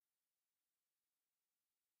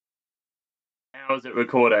How is it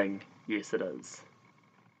recording? Yes, it is.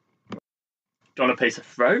 Do you want a piece of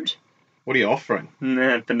fruit? What are you offering?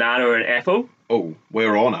 Banana and apple? Oh,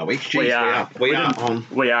 we're on, are we? Jeez, We are. We are on.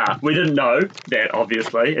 We are. We didn't know that,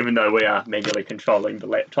 obviously, even though we are manually controlling the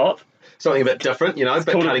laptop. Something a bit different, you know, a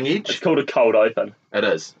bit cutting edge. It's called a cold open. It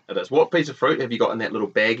is. It is. What piece of fruit have you got in that little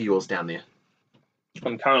bag of yours down there?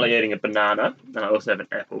 I'm currently eating a banana, and I also have an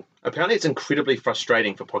apple. Apparently it's incredibly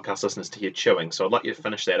frustrating for podcast listeners to hear chewing, so I'd like you to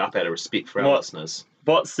finish that up out of respect for our listeners.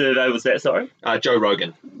 What survey was that, sorry? Joe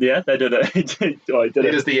Rogan. Yeah, they did it. Oh, he did it.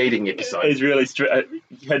 It is the eating episode. He's really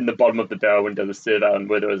hitting the bottom of the barrel when he does a survey on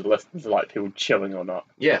whether his listeners like people chewing or not.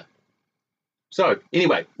 Yeah. So,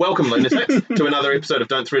 anyway, welcome, lunatics, to another episode of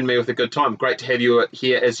Don't Threaten Me with a Good Time. Great to have you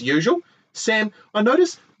here as usual. Sam, I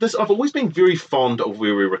noticed this. I've always been very fond of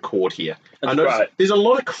where we record here. That's right. There's a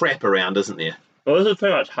lot of crap around, isn't there? Well, this is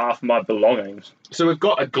pretty much half my belongings. So we've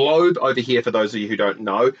got a globe over here, for those of you who don't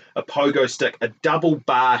know, a pogo stick, a double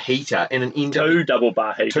bar heater, and an Two double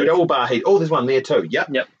bar heaters. Two double bar heaters. Oh, there's one there too.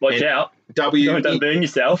 Yep. Watch out. Don't burn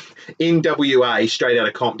yourself. NWA, straight out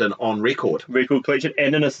of Compton on record. Record collection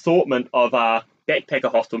and an assortment of backpacker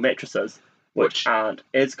hostel mattresses, which aren't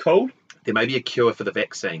as cool. There may be a cure for the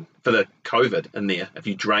vaccine, for the COVID in there, if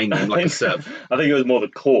you drain them like a sieve. I think it was more the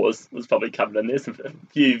cause was probably covered in there. A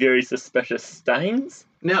few very suspicious stains.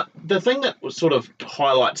 Now, the thing that sort of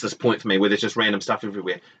highlights this point for me, where there's just random stuff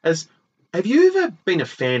everywhere, is, have you ever been a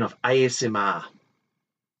fan of ASMR?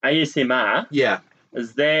 ASMR? Yeah.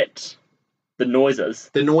 Is that the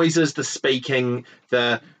noises? The noises, the speaking,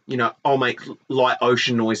 I'll make light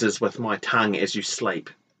ocean noises with my tongue as you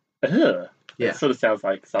sleep. Ugh. Yeah. It sort of sounds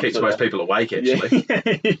like something. Keeps most people awake, actually.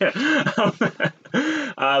 Yeah.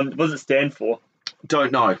 What does it stand for?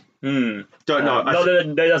 Don't know. Don't know.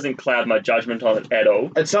 That doesn't cloud my judgment on it at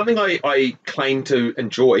all. It's something I claim to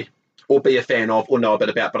enjoy or be a fan of or know a bit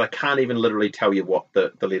about, but I can't even literally tell you what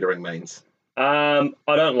the lettering means. I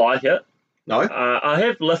don't like it. No? I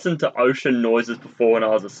have listened to ocean noises before when I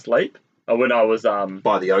was asleep. Or when I was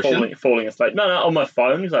by the ocean? Falling asleep. No, on my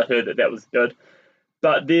phone, because I heard that was good.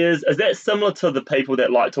 But is that similar to the people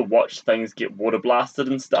that like to watch things get water blasted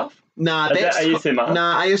and stuff? Nah, that's ASMR.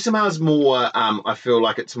 Nah, ASMR is more. I feel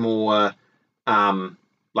like it's more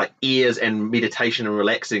like ears and meditation and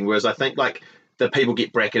relaxing. Whereas I think like the people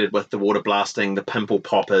get bracketed with the water blasting, the pimple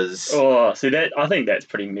poppers. Oh, see that? I think that's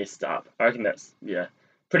pretty messed up. I reckon that's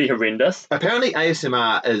pretty horrendous. Apparently,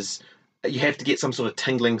 ASMR is. You have to get some sort of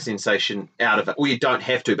tingling sensation out of it. Well, you don't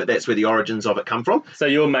have to, but that's where the origins of it come from. So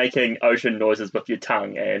you're making ocean noises with your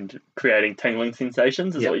tongue and creating tingling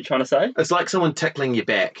sensations, is what you're trying to say? It's like someone tickling your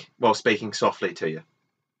back while speaking softly to you.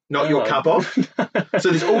 Not your cup of. So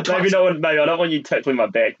there's all types. Maybe I don't want you tickling my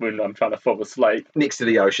back when I'm trying to fall asleep. Next to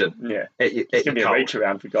the ocean. Yeah. Give me a reach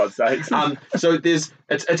around, for God's sake. So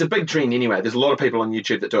it's a big trend anyway. There's a lot of people on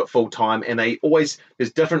YouTube that do it full time, and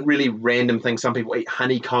there's different really random things. Some people eat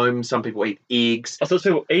honeycomb, some people eat eggs. So it's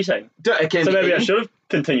people eating. I should have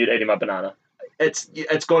continued eating my banana. It's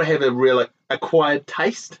got to have a real acquired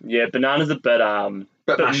taste. Yeah, banana's a bit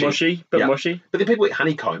mushy. Mushy. But then people eat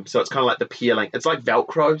honeycomb, so it's kind of like the peeling. It's like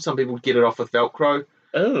Velcro. Some people get it off with Velcro.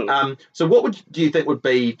 Oh. So what do you think would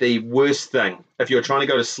be the worst thing if you were trying to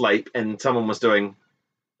go to sleep and someone was doing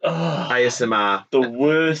ASMR? The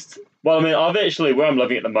worst. Well, I mean, where I'm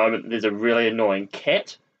living at the moment, there's a really annoying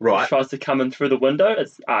cat. Right. Which tries to come in through the window.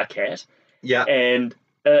 It's our cat. Yeah. And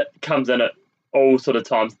it comes in at all sort of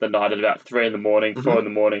times of the night at about 3 in the morning, 4 in the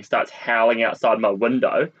morning, starts howling outside my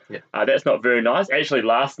window. Yeah. That's not very nice. Actually,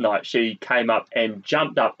 last night she came up and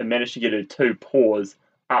jumped up and managed to get her 2 paws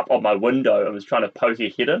up on my window and was trying to poke her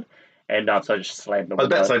head in. And so I just slammed the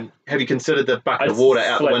window. I was about to say, have you considered the bucket of water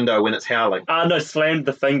out the window when it's howling? No, slammed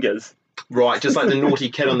the fingers. Right, just like the naughty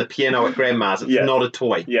kid on the piano at grandma's. It's not a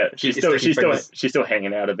toy. Yeah, she's still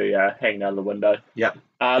hanging out of the window. Yep.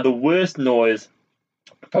 The worst noise.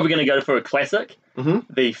 Probably going to go for a classic.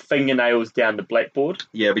 Mm-hmm. The fingernails down the blackboard.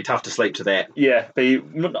 Yeah, it'd be tough to sleep to that. Yeah,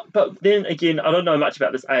 but then again, I don't know much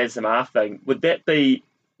about this ASMR thing. Would that be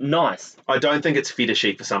nice? I don't think it's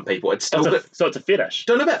fetishy for some people. It's still so it's a fetish.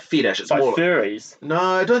 Don't know about fetish. It's like more furries. No,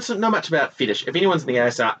 I don't know much about fetish. If anyone's in the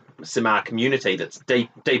ASMR community that's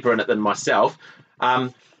deeper in it than myself,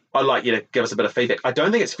 I'd like you to give us a bit of feedback. I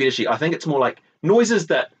don't think it's fetishy. I think it's more like noises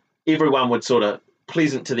that everyone would sort of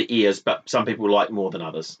pleasant to the ears, but some people like more than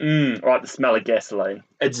others. Like the smell of gasoline.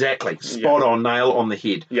 Exactly. Spot on, nail on the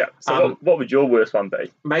head. Yeah. So what would your worst one be?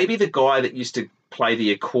 Maybe the guy that used to play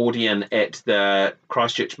the accordion at the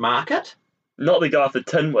Christchurch market. Not the guy with the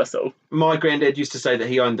tin whistle. My granddad used to say that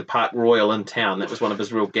he owned the Park Royal in town. That was one of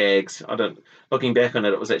his real gags. Looking back on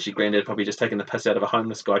it, it was actually granddad probably just taking the piss out of a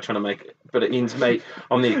homeless guy trying to make a bit of ends meet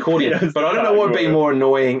on the accordion. Yes, But I don't know Park what would be Royal. more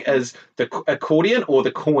annoying, is the accordion or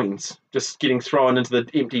the coins just getting thrown into the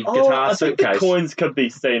empty guitar I think the suitcase. coins could be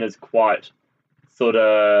seen as quite sort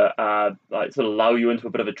of lull you into a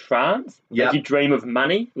bit of a trance. Yeah. Like you dream of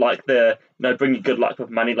money, like bring you good luck with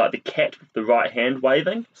money, like the cat with the right hand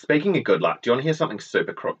waving. Speaking of good luck, do you want to hear something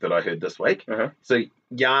super crook that I heard this week? Uh-huh. So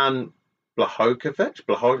Jan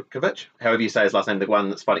Blachowicz, however you say his last name, the one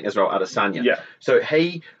that's fighting Israel Adesanya. Yeah. So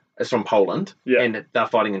he is from Poland, Yeah. and they're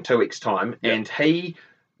fighting in 2 weeks' time. Yeah. And he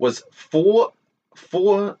was four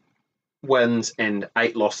wins and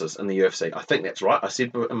 8 losses in the UFC. I think that's right. I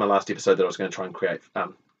said in my last episode that I was going to try and create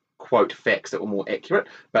quote facts that were more accurate,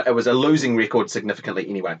 but it was a losing record significantly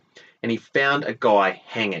anyway. And he found a guy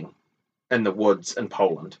hanging in the woods in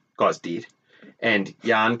Poland. Guy's dead. And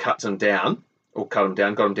Jan got him down, got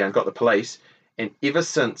the police. And ever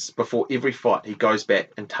since, before every fight, he goes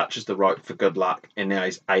back and touches the rope for good luck. And now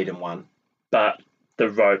he's 8-1. But the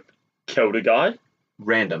rope killed a guy.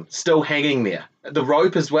 Random. Still hanging there. The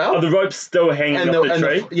rope as well. Oh, the rope's still hanging off the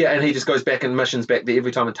tree. And he just goes back and missions back there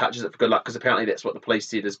every time and touches it for good luck, because apparently that's what the police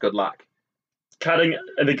said is good luck. But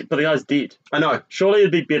the guy's dead. I know. Surely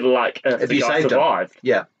it'd be better luck if the you guy saved him. survived.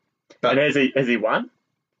 Yeah. But And has he won?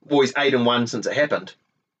 well, he's 8-1 since it happened.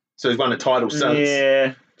 So he's won a title since.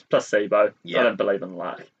 Yeah, it's placebo. Yeah. I don't believe in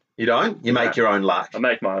luck. You don't? You make your own luck. I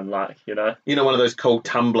make my own luck, You know, one of those cool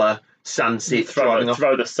Tumblr sunset driving off.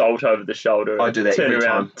 Throw the salt over the shoulder. I do that every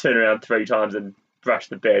time. Turn around 3 times and brush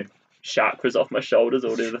the bad chakras off my shoulders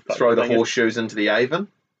or whatever the fuck. Throw the thing is. horseshoes into the Avon.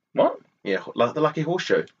 What? Yeah, like the lucky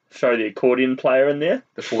horseshoe. Throw the accordion player in there.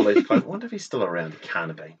 The 4-leaf clover. I wonder if he's still around. He can't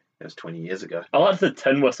have been. That was 20 years ago. I like the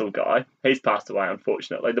tin whistle guy. He's passed away,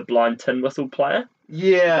 unfortunately. The blind tin whistle player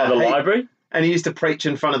Yeah. by the library. And he used to preach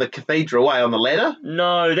in front of the cathedral, on the ladder.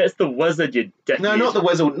 No, that's the wizard, you dickhead. No, not the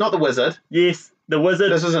wizard. Not the wizard. Yes, the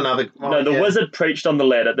wizard. This is another. Wizard preached on the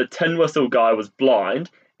ladder. The tin whistle guy was blind,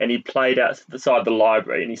 and he played outside the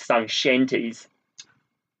library, and he sung shanties.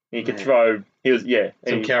 He could throw. He was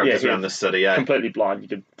Some characters around the city. Completely blind. You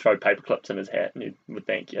could throw paper clips in his hat, and he would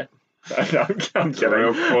thank you. No, I'm kidding.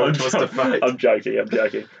 real cool twist of fate. I'm joking.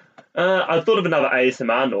 I thought of another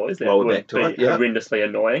ASMR noise that Well, would back to be it, yeah. horrendously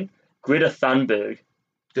annoying. Greta Thunberg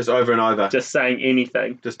Just over and over. just saying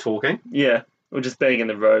anything. Just talking. Yeah, or just being in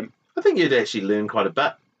the room. I think you'd actually learn quite a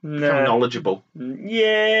bit. Become No. knowledgeable.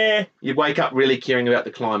 Yeah. You'd wake up really caring about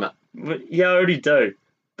the climate. Yeah, I already do.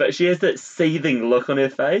 But she has that seething look on her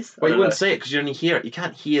face. Well, you wouldn't see it because you only hear it. You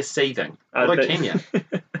can't hear seething. Although, can you?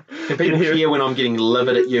 Can people hear hear when I'm getting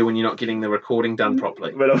livid at you when you're not getting the recording done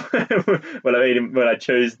properly? when I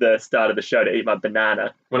choose the start of the show to eat my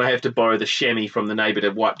banana. When I have to borrow the chamois from the neighbour to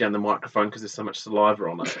wipe down the microphone because there's so much saliva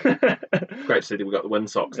on it. Great to see that we've got the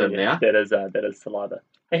windsocks in now. That is saliva.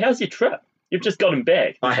 Hey, how's your trip? You've just gotten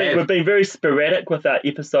back. I have. We've been very sporadic with our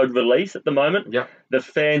episode release at the moment. Yep. The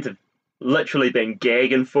fans have literally been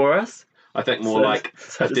gagging for us. I think more So- like,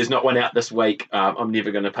 so if there's not one out this week, I'm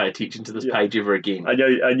never going to pay attention to this Yeah. page ever again. I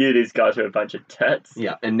knew these guys were a bunch of tits.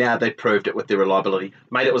 Yeah, and now they proved it with their reliability.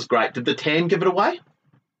 Mate, it was great. Did the tan give it away?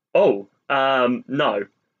 Oh, no.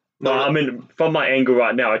 No, I mean, from my angle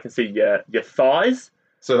right now, I can see your thighs.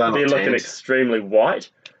 So they're They're not looking tanned. extremely white.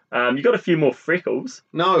 You got a few more freckles.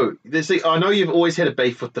 No, see, I know you've always had a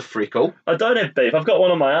beef with the freckle. I don't have beef. I've got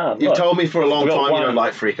one on my arm. You've Look. told me for a long I've got time you one. don't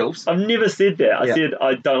like freckles. I've never said that. I Yeah. said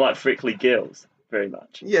I don't like freckly girls very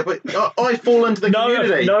much. Yeah, but I fall into the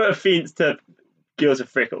community. No offense to girls with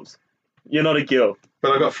freckles. You're not a girl.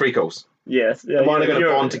 But I got freckles. Yes. We're only gonna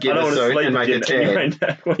you're- bond together I don't wanna soon sleep and with make you. a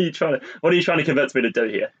tan. What are you trying to convince me to do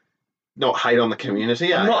here? Not hate on the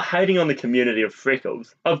community, I'm eh? not hating on the community of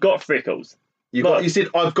freckles. I've got freckles. You said,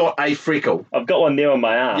 I've got a freckle. I've got one there on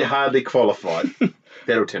my arm. You're hardly qualified.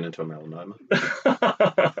 That'll turn into a melanoma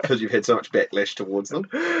because you've had so much backlash towards them.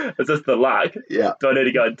 Is this the luck? Yeah. Do I need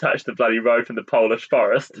to go and touch the bloody road from the Polish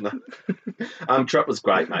forest? No. Trip was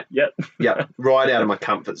great, mate. Yep. Yeah, right out of my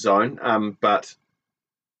comfort zone. But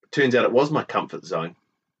turns out it was my comfort zone.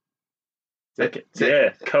 Okay.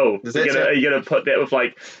 Yeah, cool. Does that Are you gonna put that with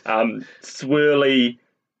like swirly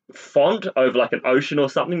font over like an ocean or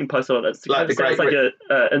something and post it on Instagram? Like the Sounds great like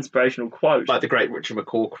an inspirational quote. Like the great Richard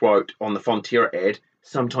McCaw quote on the Fonterra ad,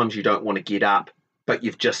 sometimes you don't want to get up, but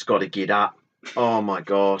you've just got to get up. Oh my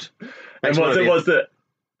God. and was it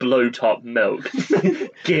blue top milk?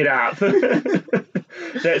 Get up.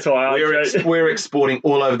 That's why We're exporting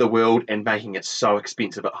all over the world and making it so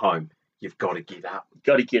expensive at home. you've got to get up.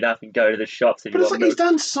 Got to get up and go to the shops if But you it's want like he's milk.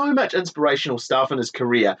 done so much inspirational stuff in his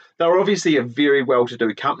career. They're obviously a very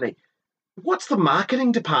well-to-do company. What's the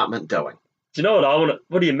marketing department doing? Do you know what I want?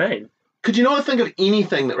 What do you mean? Could you not think of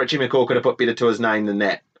anything that Richie McCaw could have put better to his name than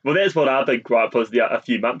that? Well, that's what our big gripe was a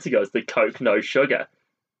few months ago. Is the Coke no sugar?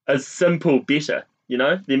 A simple better. You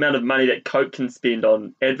know, the amount of money that Coke can spend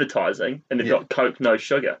on advertising, and they've got Coke no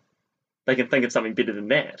sugar. They can think of something better than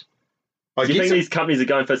that. Do you think these companies are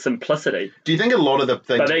going for simplicity? Do you think a lot of the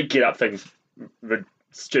things... But they get up things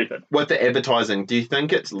stupid. With the advertising, do you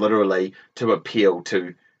think it's literally to appeal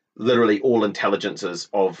to literally all intelligences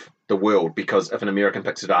of the world? Because if an American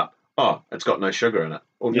picks it up, oh, it's got no sugar in it.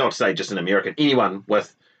 Or not to say just an American, anyone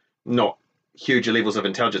with not huge levels of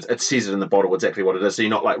intelligence, it says it in the bottle exactly what it is. So you're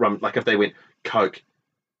not like if they went Coke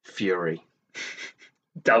Fury.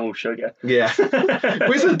 Double sugar. Yeah.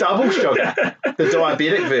 Where's the double sugar? The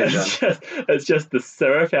diabetic version. It's just the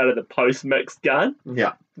syrup out of the post-mix gun.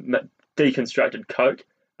 Yeah. Deconstructed Coke.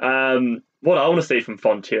 What I want to see from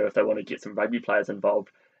Fonterra, if they want to get some rugby players involved,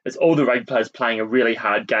 is all the rugby players playing a really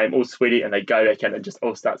hard game, all sweaty, and they go back in and just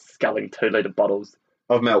all start sculling 2-litre bottles.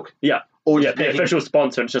 Of milk? Yeah. Or the official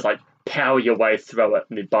sponsor, and it's just like power your way through it,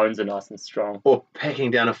 and their bones are nice and strong. Or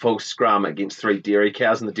packing down a full scrum against 3 dairy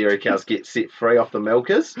cows, and the dairy cows get set free off the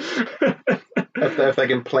milkers. if they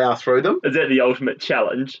can plough through them. Is that the ultimate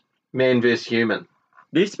challenge? Man vs. human.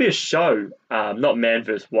 There used to be a show, not Man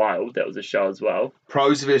vs. Wild, that was a show as well.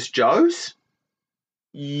 Pros vs. Joes?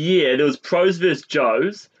 Yeah, there was Pros vs.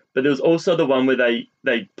 Joes, but there was also the one where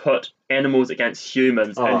they put animals against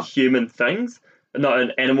humans and human things, not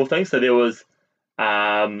an animal thing. So there was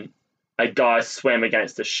a guy swam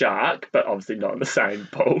against a shark, but obviously not in the same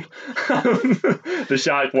pool. The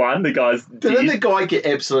shark won, the guy's dead. Didn't the guy get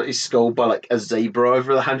absolutely schooled by like a zebra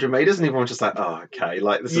over 100 metres, and everyone's just like, oh, okay,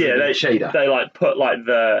 like this is a cheater. They like put like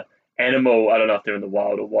the animal, I don't know if they're in the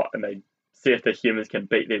wild or what, and they see if the humans can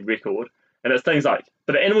beat their record. And it's things like,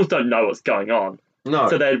 but the animals don't know what's going on. No.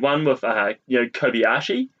 So they had one with,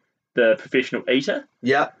 Kobayashi, the professional eater.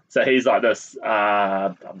 Yeah. So he's like this,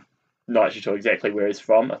 I'm not actually sure exactly where he's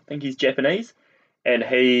from. I think he's Japanese. And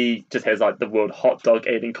he just has like the world hot dog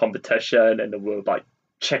eating competition and the world like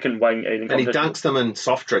chicken wing eating competition. And he dunks them in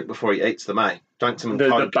soft drink before he eats them, eh? Dunks them in the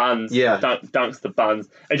Coke. buns. Yeah. Dunks the buns.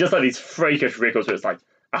 And just like these freakish records where it's like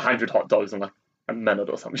 100 hot dogs in like a minute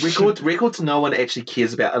or something. Records no one actually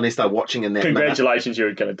cares about unless they're watching in that Congratulations,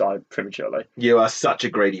 you're going to die prematurely. You are such a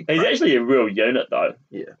greedy He's actually a real unit though.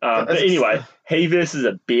 Yeah. But anyway, he versus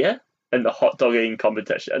a bear in the hot dog eating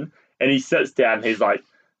competition. And he sits down and he's like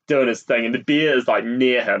doing his thing. And the bear is like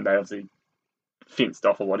near him. They obviously fenced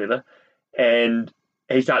off or whatever. And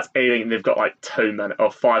he starts eating and they've got like 2 minutes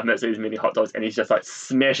or 5 minutes to eat as many hot dogs. And he's just like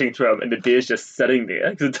smashing through them. And the bear's just sitting there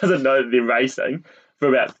because it doesn't know that they're racing for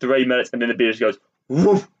about 3 minutes. And then the bear just goes,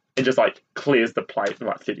 woof, and just like clears the plate in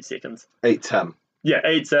like 30 seconds. Eats him. Yeah,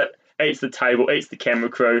 eats it, eats the table, eats the camera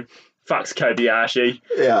crew, fucks Kobayashi,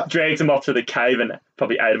 drags him off to the cave and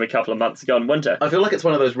probably ate him a couple of months ago in winter. I feel like it's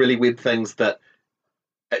one of those really weird things that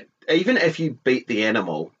even if you beat the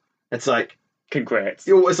animal, it's like... Congrats.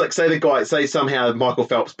 It's like, say somehow Michael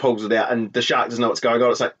Phelps pulls it out and the shark doesn't know what's going on.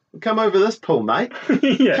 It's like, come over this pool, mate.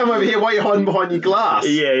 Yeah. Come over here while you're hiding behind your glass.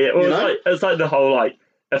 Yeah. Well, it's like the whole, like,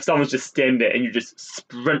 if someone's just standing there and you just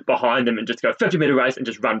sprint behind them and just go 50-metre race and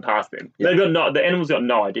just run past them. Yeah. The animal's got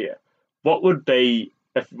no idea. What would be,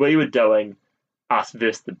 if we were doing us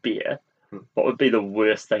versus the bear, what would be the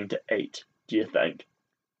worst thing to eat, do you think?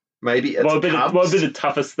 Maybe it's what would be the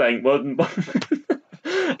toughest thing?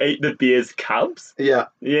 Eat the bear's cubs? Yeah.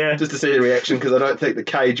 Yeah. Just to see the reaction, because I don't think the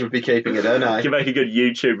cage would be keeping it in, eh? You can make a good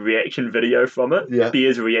YouTube reaction video from it. Yeah.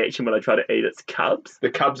 Bear's reaction when I try to eat its cubs. The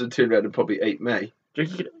cubs would turn around and probably eat me. I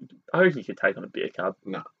reckon you could take on a bear cub.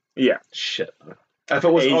 No. Yeah. Shit. If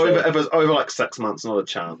it was over like 6 months, not a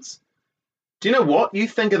chance. Do you know what? You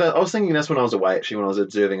think of that? I was thinking this when I was away, actually, when I was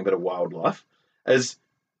observing a bit of wildlife, is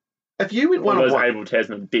if you went one-on-one... those able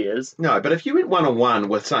Tasman bears. No, but if you went one-on-one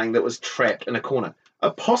with something that was trapped in a corner, a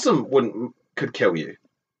possum could kill you.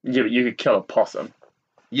 Yeah, but you could kill a possum.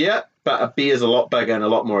 Yeah, but a bear's a lot bigger and a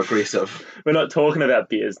lot more aggressive. We're not talking about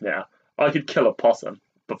bears now. I could kill a possum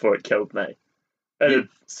before it killed me. It'd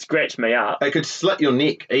scratch me up. It could slit your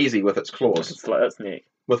neck easy with its claws. It could slit its neck.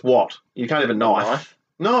 With what? You can't have a knife.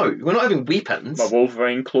 No, we're not having weapons. My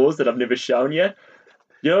Wolverine claws that I've never shown you.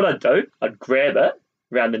 You know what I'd do? I'd grab it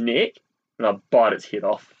around the neck and I'd bite its head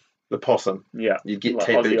off. The possum? Yeah. You'd get like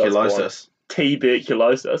tuberculosis.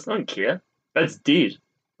 Tuberculosis? I don't care. It's dead.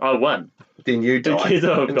 I won. Then you die.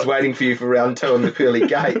 Together I've It's got- waiting for you for round 2 in the pearly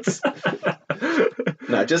gates.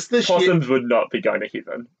 No, just the sheer... Possums would not be going to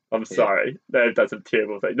heaven. I'm sorry. They've done some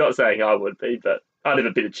terrible things. Not saying I would be, but I'd have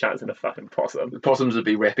a better chance than a fucking possum. The possums would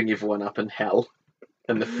be wrapping everyone up in hell.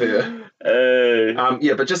 In the fur.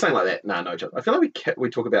 Yeah, But just saying like that. No joke. I feel like we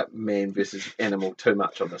talk about man versus animal too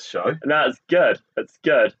much on this show. no, it's good. It's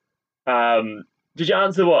good. Did you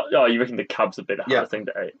answer what? Oh, you reckon the cubs would be the hardest thing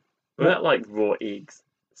to eat? What about like raw eggs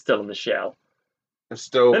still in the shell? It's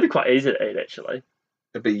still... That'd be quite easy to eat, actually.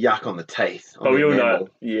 It'd be yuck on the teeth. But we all know,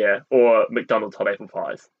 yeah, or McDonald's hot apple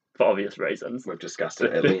pies for obvious reasons. We've discussed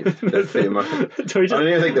it at length. I Do we don't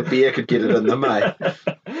even think the bear could get it in the mate.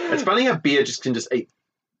 It's funny how bear can just eat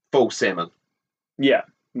full salmon. Yeah.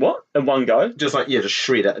 What? In one go? Just just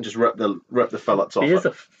shred it and just rip the fillets off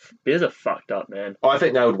it. Bears are fucked up, man. I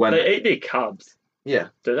think they would win. They eat their cubs. Yeah.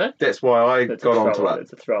 Do they? That's why I got onto it.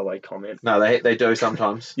 It's a throwaway comment. No, they do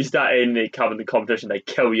sometimes. You start eating their cub in the competition, they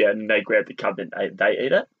kill you, and they grab the cub and they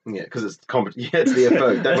eat it. Yeah, because it's it's their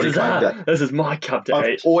food. That's what he claimed it. This is my cub to I've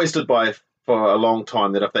eat. always stood by for a long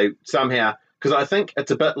time that if they somehow, because I think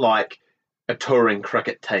it's a bit like a touring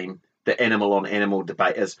cricket team. The animal on animal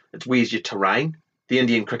debate is it's where's your terrain. The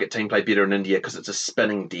Indian cricket team play better in India because it's a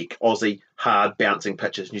spinning deck. Aussie, hard, bouncing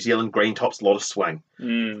pitches. New Zealand, green tops, a lot of swing.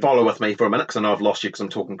 Follow with me for a minute because I know I've lost you because I'm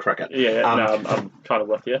talking cricket. Yeah, I'm kind of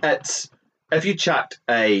with you. It's if you chucked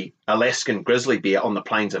a Alaskan grizzly bear on the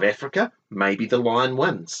plains of Africa, maybe the lion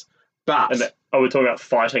wins. But we're talking about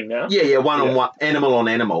fighting now? Yeah, one-on-one, animal on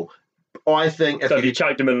animal. I think if you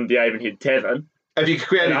chucked him in the Avonhead Tavern, if you could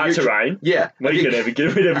create a terrain, we'd have a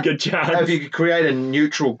good chance. If you could create a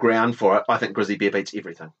neutral ground for it, I think grizzly bear beats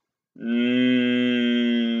everything.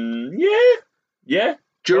 Yeah.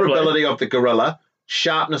 Durability of the gorilla,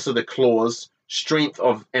 sharpness of the claws, strength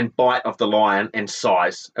of and bite of the lion, and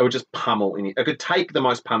size. It would just pummel any. It could take the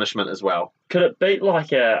most punishment as well. Could it beat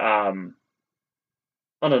like a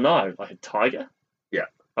I don't know, like a tiger? Yeah.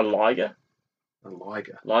 A liger? A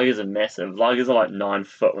liger. Ligers are massive. Ligers are like 9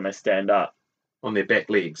 foot when they stand up. On their back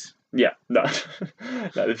legs. Yeah, no,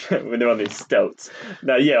 when they're on their stilts.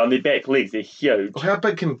 No, yeah, on their back legs, they're huge. How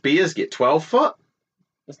big can bears get? 12 foot?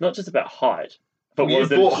 It's not just about height. But you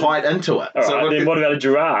brought height into it. All right, then what about a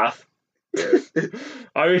giraffe?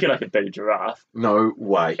 I reckon I could beat a giraffe. No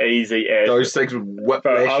way. Easy as. Those things would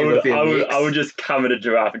whiplash you with their necks. I would just come at a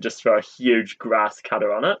giraffe and just throw a huge grass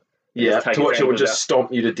cutter on it. Yeah, to which it would just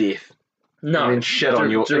stomp you to death. No. And then shit on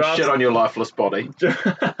your lifeless body.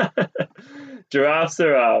 Giraffes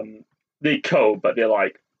are they're cool, but they're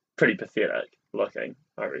like pretty pathetic looking,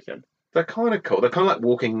 I reckon. They're kind of cool. They're kind of like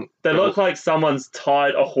walking. They look like someone's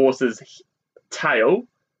tied a horse's tail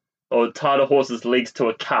or tied a horse's legs to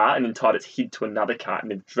a car and then tied its head to another car and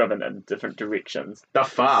then driven in different directions. They're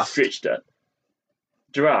fast. Stretched it.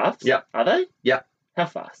 Giraffes? Yep. Are they? Yep. How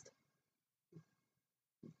fast?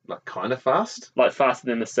 Like kind of fast. Like faster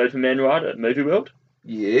than the Superman ride at Movie World?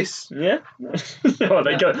 Yes. Yeah. Oh,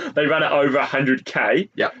 they run at over 100k.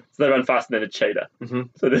 Yep. So they run faster than a cheetah. Mm-hmm.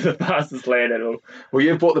 So they're the fastest land animal. Well,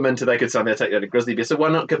 you've brought them into they could somehow take out a grizzly bear, so why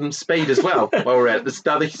not give them speed as well while we're at it?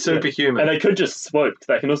 They're the superhuman. And they could just swoop.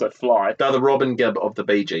 They can also fly. They're the Robin Gibb of the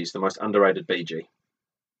Bee Gees, the most underrated Bee Gee.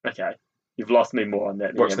 Okay. You've lost me more on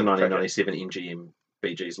that. Watch the 1997 MGM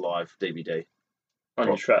Bee Gees live DVD. On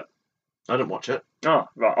your trip. I didn't watch it. Oh,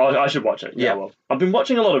 right. I should watch it. Yeah. Well, I've been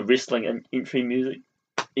watching a lot of wrestling and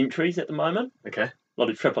entries at the moment. Okay. A lot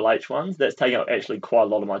of Triple H ones. That's taking up actually quite a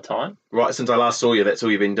lot of my time. Right, since I last saw you, that's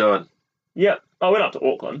all you've been doing. Yeah. I went up to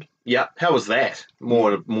Auckland. Yeah. How was that?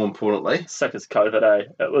 More importantly. Sick as COVID, eh?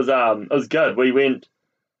 It was good.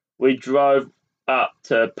 We drove up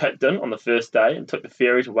to Picton on the first day and took the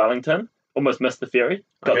ferry to Wellington. Almost missed the ferry.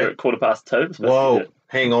 Got there at 2:15. Whoa.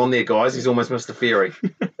 Hang on there, guys. He's almost missed the ferry.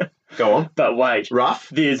 Go on. But wait. Rough?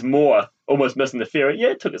 There's more. Almost missing the ferry.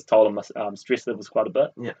 Yeah, it took its toll on my stress levels quite a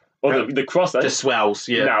bit. Yeah. Or the crossing. The swells,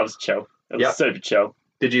 yeah. No, it was chill. It was super chill.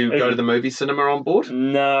 Did you go to the movie cinema on board?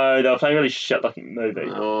 No, they were playing a really shit-looking movie.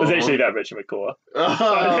 Oh. It was actually about Richard McCaw.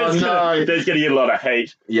 Oh, no. That's going to get a lot of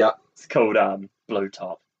hate. Yeah. It's called Blue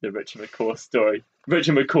Top, the Richard McCaw story.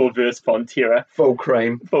 Richard McCaw versus Fonterra. Full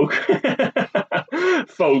cream. Full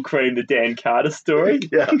cream, the Dan Carter story.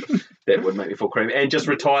 Yeah, that would make me full cream. And just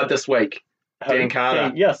retired this week. Dan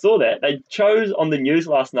Carter. Yeah, I saw that. They chose on the news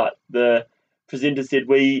last night. The presenter said,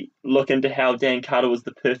 we look into how Dan Carter was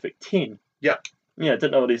the perfect 10. Yeah. Yeah, I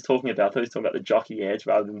didn't know what he was talking about. I thought he was talking about the jockey ads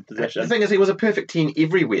rather than the position. The thing is, he was a perfect 10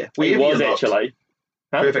 everywhere. He was actually.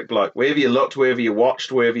 Huh? Perfect bloke. Wherever you looked, wherever you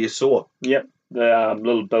watched, wherever you saw. Yep. The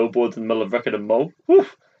little billboards in the middle of Riccarton Mall.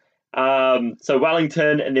 Woof. So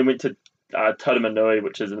Wellington, and then went to Tautomanui,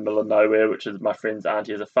 which is in the middle of nowhere, which is my friend's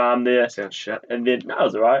auntie has a farm there. Sounds shit. And then, no, it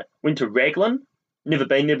was alright. Went to Raglan. Never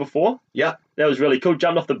been there before. Yeah. That was really cool.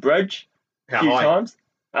 Jumped off the bridge a How few high? times.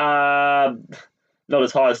 Not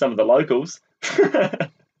as high as some of the locals.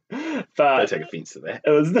 Don't But take offence to that.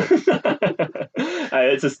 it was.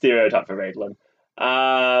 Hey, it's a stereotype for Raglan.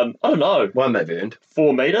 I don't know. One they've earned.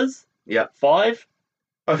 4 meters? Yeah. 5?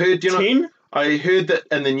 I've heard, 10? I heard that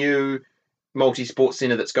in the new multi-sport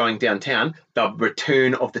centre that's going downtown, the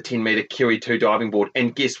return of the 10-metre Kiwi 2 diving board.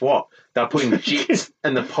 And guess what? They're putting jets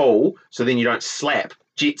in the pool so then you don't slap.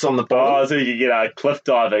 Jets on the bottom. Oh, so you can get cliff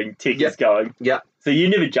diving techers Yep. going. Yeah. So you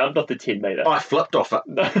never jumped off the 10 metre? I flipped off it.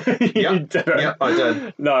 You Yep. didn't. Yeah, I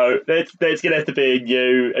did. No, that's gonna have to be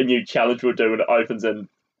a new challenge we'll do when it opens in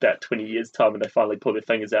about 20 years' time and they finally pull their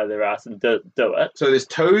fingers out of their ass and do it. So there's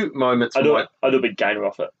two moments I do a big gainer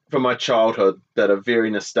off it. from my childhood that are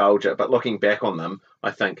very nostalgic, but looking back on them,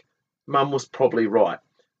 I think Mum was probably right.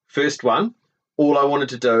 First one, all I wanted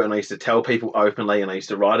to do, and I used to tell people openly, and I used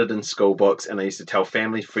to write it in school books, and I used to tell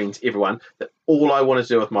family, friends, everyone, that all I wanted to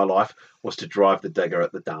do with my life was to drive the digger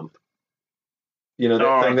at the dump. You know,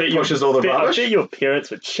 that thing that pushes all the rubbish? I bet your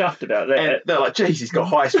parents were chuffed about that. And they're like, geez, he's got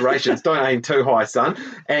high aspirations. Don't aim too high, son.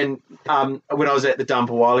 And when I was at the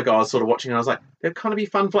dump a while ago, I was sort of watching and I was like, it'd kind of be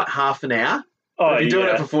fun for like half an hour. Oh, If you're doing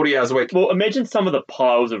it for 40 hours a week. Well, imagine some of the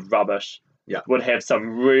piles of rubbish would have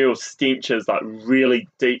some real stenches like really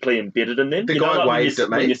deeply embedded in them. The guy waved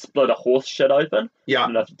at me. When you split a horse shit open. Yeah. I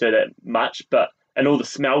don't know if you do that much, and all the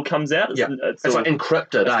smell comes out. It's like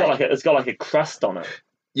encrypted, it's got like a crust on it.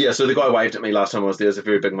 Yeah, so the guy waved at me last time I was there. It was a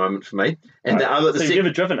very big moment for me. And so you've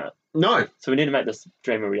never driven it? No. So we need to make this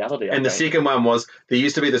dream a reality. And the second one was, there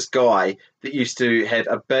used to be this guy that used to have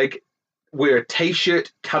wear a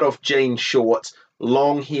t-shirt, cut off jean shorts,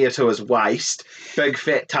 long hair to his waist, big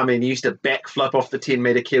fat tummy, and he used to backflip off the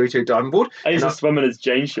 10-metre Kiwi 2 diving board. I used to swim in his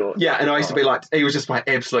jean shorts. Yeah, and I used to be like, he was just my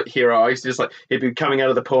absolute hero. I used to just like, he'd be coming out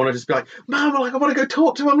of the pool and I'd just be like, Mum, I want to go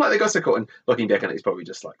talk to him. Like, they got so cool. And looking back on it, he's probably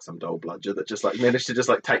just like some dull bludger that just like managed to just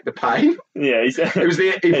like take the pain. Yeah, it was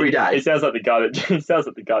there every day. It sounds like the guy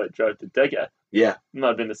that drove the digger. Yeah. Might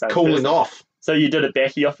have been the same Cooling person. off. So you did a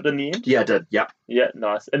backy off it in the end? Yeah, I did. Yep. Yeah,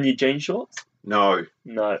 nice. In your jean shorts? No.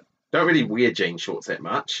 No. Don't really wear jean shorts that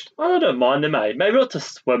much. I don't mind them, mate. Maybe not to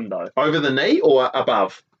swim, though. Over the knee or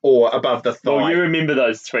above? Or above the thigh? Well, you remember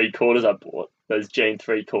those 3/4 I bought? Those jean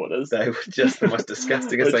 3/4? They were just the most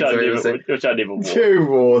disgusting things I've ever seen. Which I never wore. You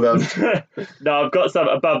wore them. No, I've got some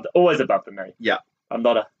always above the knee. Yeah. I'm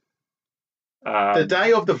not a... the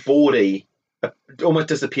day of the boardie almost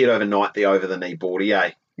disappeared overnight, the over-the-knee boardie,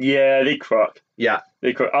 eh? Yeah, they're crook. Yeah.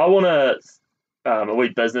 They're crook. I want a wee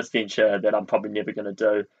business venture that I'm probably never going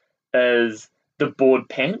to do is the board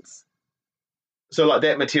pants. So like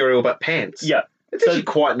that material but pants? Yeah. It's actually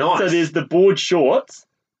quite nice. So there's the board shorts,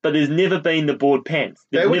 but there's never been the board pants.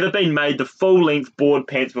 There's never been made the full-length board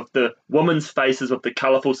pants with the women's faces with the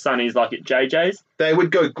colourful sunnies like at JJ's. They would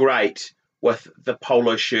go great with the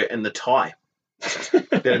polo shirt and the tie.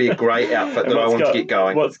 That'd be a great outfit that I want to get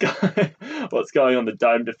going. What's going on the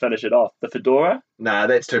dome to finish it off? The fedora? Nah,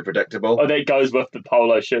 that's too predictable. Oh, that goes with the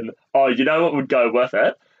polo shirt. Oh, you know what would go with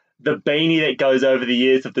it? The beanie that goes over the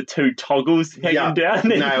ears with the 2 toggles hanging down.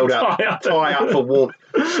 Nailed up. Tie up for warmth.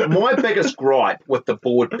 My biggest gripe with the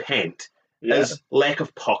board pant is lack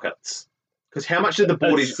of pockets. Because how much of the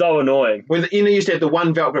board is so annoying? When you used to have the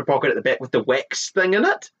one Velcro pocket at the back with the wax thing in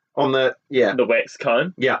it on the the wax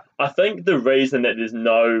cone. Yeah, I think the reason that there's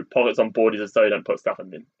no pockets on boardies is so you don't put stuff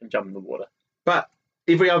in them and jump in the water. But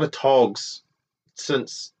every other togs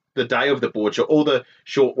since the day of the board short, all the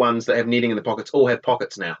short ones that have netting in the pockets all have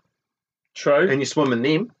pockets now. True. And you swim in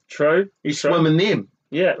them. True. Swim in them.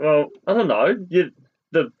 Yeah. Well, I don't know.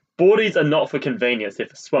 The boardies are not for convenience; they're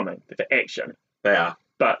for swimming. They're for action. They are.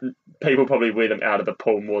 But people probably wear them out of the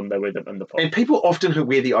pool more than they wear them in the pool. And people often who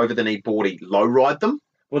wear the over-the-knee boardie low ride them.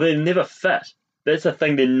 Well, they never fit. That's the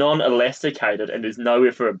thing. They're non-elasticated, and there's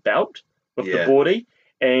nowhere for a belt with the boardie.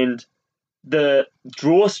 And the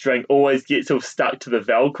drawstring always gets all stuck to the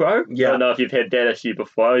Velcro. Yeah. I don't know if you've had that issue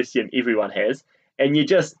before. I assume everyone has. And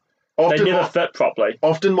they never fit properly.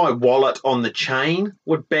 Often my wallet on the chain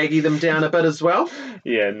would baggy them down a bit as well.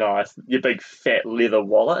 Yeah, nice. Your big fat leather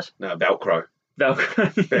wallet. No, Velcro.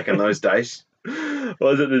 Velcro. Back in those days.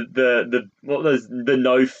 Was it the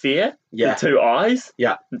No Fear? Yeah. The 2 eyes?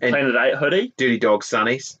 Yeah. And Planet 8 hoodie? Dirty Dog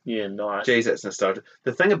Sunnies. Yeah, nice. Jeez, that's nostalgic.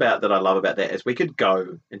 The thing that I love about that is we could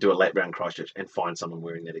go and do a lap round Christchurch and find someone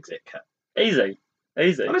wearing that exact kit. Easy.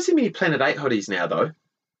 I don't see many Planet 8 hoodies now, though.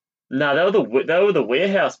 No, they were the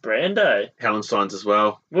warehouse brand, eh? Hallensteins as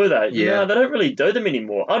well. Were they? Yeah. No, they don't really do them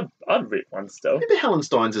anymore. I'd rep one still. Maybe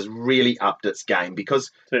Hallensteins has really upped its game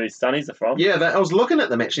because, That's where these Sunnies are from. yeah, I was looking at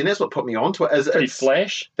them actually, and that's what put me onto it. Pretty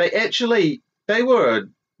flash. They were a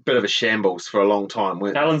bit of a shambles for a long time,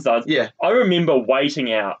 weren't they? Hallensteins. Yeah. I remember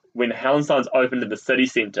waiting out when Hallensteins opened in the city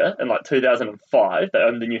centre in like 2005. They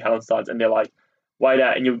opened the new Hallensteins, and they're like, wait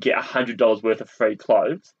out and you'll get $100 worth of free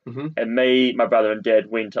clothes. Mm-hmm. And me, my brother, and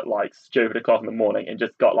dad went at like stupid o'clock in the morning and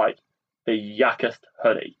just got like the yuckest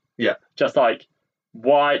hoodie. Yeah. Just like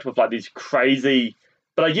white with like these crazy.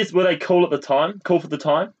 But I guess were they cool at the time? Cool for the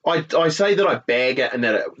time? I say that I bag it and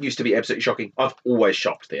that it used to be absolutely shocking. I've always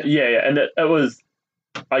shopped there. Yeah, and it was.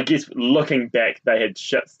 I guess looking back, they had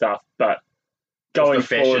shit stuff, but going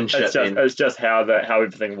forward, it's just how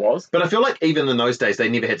everything was. But I feel like even in those days, they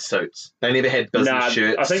never had suits. They never had business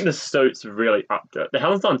shirts. I think the suits really upped it. The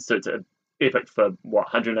Hallenstein suits are epic for what,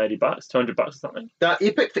 $180, $200 or something. They're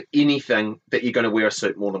epic for anything that you're going to wear a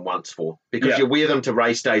suit more than once for, because you wear them to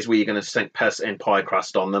race days where you're going to stink piss and pie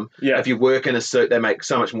crust on them. Yeah. If you work in a suit, they make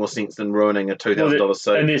so much more sense than ruining a $2,000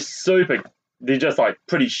 suit. And they're just like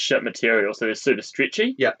pretty shit material, so they're super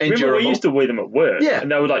stretchy. Yeah, and remember durable. We used to wear them at work. Yeah.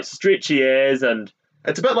 And they were like stretchy as and.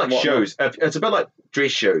 It's a bit like shoes. It's a bit like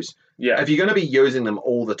dress shoes. Yeah. If you're going to be using them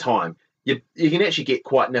all the time, you can actually get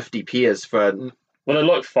quite nifty pairs for. Well, they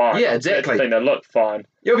look fine. Yeah, exactly. They look fine.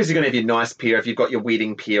 You're obviously going to have your nice pair if you've got your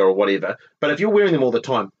wedding pair or whatever. But if you're wearing them all the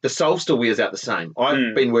time, the sole still wears out the same.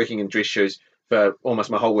 I've been working in dress shoes for almost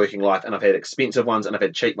my whole working life, and I've had expensive ones and I've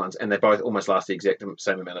had cheap ones, and they both almost last the exact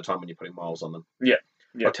same amount of time when you're putting miles on them. Yeah.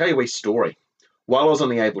 I'll tell you a wee story. While I was on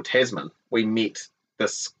the Able Tasman, we met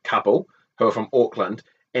this couple who are from Auckland,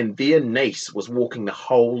 and their niece was walking the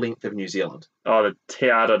whole length of New Zealand. Oh, the Te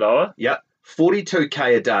Araroa? Yep.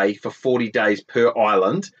 42k a day for 40 days per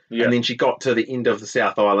island. Yeah. And then she got to the end of the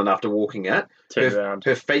South Island after walking it.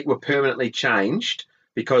 Her feet were permanently changed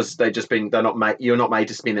because you're not made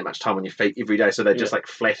to spend that much time on your feet every day. So they're just like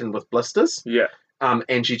flattened with blisters. Yeah.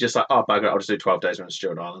 And she's just like, oh, bugger it, I'll just do 12 days around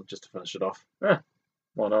Stewart Island just to finish it off.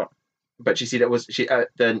 Why not? But she said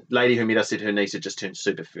the lady who met us said her niece had just turned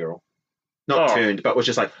super feral. Not turned, but was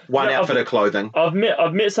just like one outfit of clothing. I've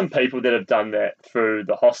met some people that have done that through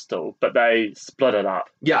the hostel, but they split it up.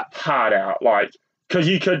 Yeah. Hard out. Like, because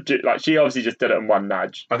you could do, like, she obviously just did it in one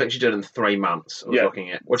nudge. I think she did it in 3 months, I was looking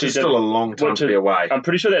at, which is still a long time to be away. I'm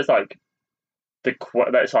pretty sure that's like,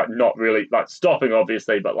 that's like not really, like stopping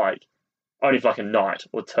obviously, but like only for like a night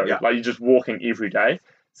or two. Yeah. Like you're just walking every day.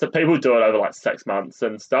 So people do it over like 6 months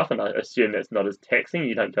and stuff, and I assume that's not as taxing.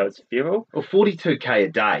 You don't go as feral. Well, 42k a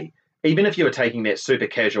day, even if you were taking that super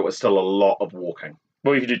casual, it's still a lot of walking.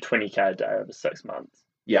 Well, you could do 20k a day over 6 months.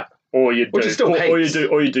 Yeah. Or you do, which is still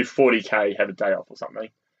or you do 40k, have a day off or something.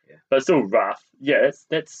 Yeah. But it's still rough. Yeah,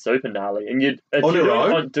 that's super gnarly. And on your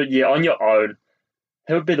own? On your own.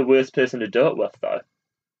 Who would be the worst person to do it with though?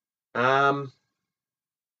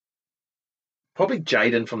 Probably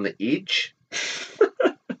Jaden from The Edge.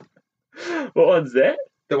 What one's that?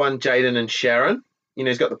 The one Jaden and Sharon. You know,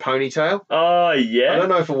 he's got the ponytail. Oh, yeah. I don't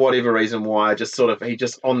know for whatever reason why. He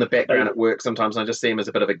just on the background at work sometimes, and I just see him as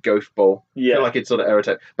a bit of a goofball. Yeah. I feel like he'd sort of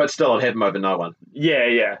irritate. But still, I'd have him over no one.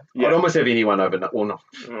 Yeah. I'd almost have anyone over not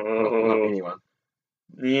anyone.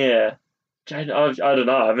 Yeah. Jaden, I don't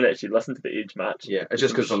know. I haven't actually listened to The Edge much. Yeah, it's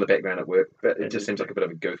just because it's on the background at work. But it just seems like a bit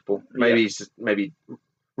of a goofball. Maybe maybe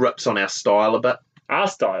rips on our style a bit. Our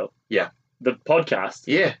style? Yeah. The podcast?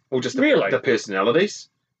 Yeah. Or just really? The personalities.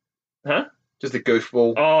 Huh? Just the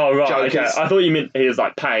goofball. Oh, right. Jokers. Okay. I thought you meant he was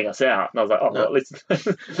like paying us out. And I was like, no. Well, at least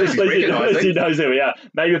he knows who we are.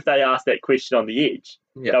 Maybe if they ask that question on The Edge,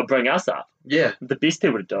 they'll bring us up. Yeah. The best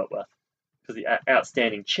people to do it with. Because the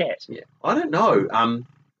outstanding chat. Yeah. I don't know.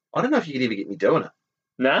 I don't know if you could ever get me doing it.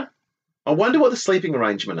 Nah? I wonder what the sleeping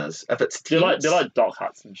arrangement is. If it's tense. They're like dock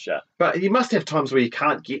huts and shit. But you must have times where you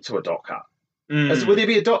can't get to a dock hut. Mm. Will there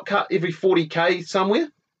be a dock hut every 40k somewhere?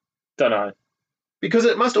 Don't know. Because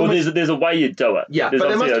it must almost... there's a way you do it. Yeah, there's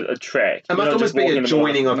but obviously a track. It must almost be a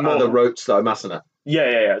joining of other routes, though, mustn't it?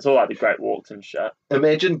 Yeah. It's all like the Great Walks and shit.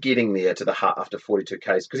 Imagine getting there to the hut after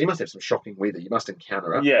 42k's, because you must have some shocking weather. You must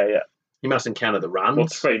encounter it. Yeah. You must encounter the runs. Well,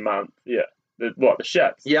 3 months, yeah. The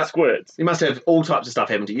shits? Yeah. The squirts? You must have all types of stuff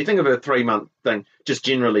happen to you. You think of a 3-month thing, just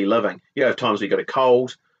generally living. You have times where you got a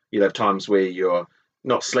cold. You have times where you're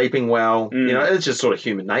not sleeping well. Mm. You know, it's just sort of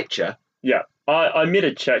human nature. Yeah. I met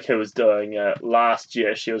a chick who was doing it last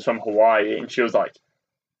year. She was from Hawaii, and she was like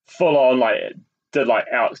full on, like, did like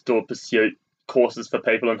outdoor pursuit courses for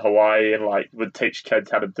people in Hawaii, and like would teach kids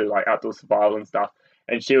how to do like outdoor survival and stuff.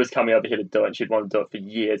 And she was coming over here to do it, and she'd wanted to do it for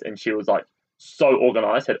years, and she was like so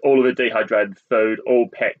organised, had all of her dehydrated food all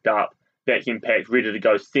packed up, vacuum packed, ready to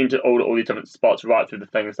go, sent it all to all these different spots right through the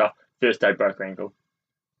thing and stuff. First day broke her ankle.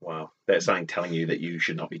 Wow. That's something telling you that you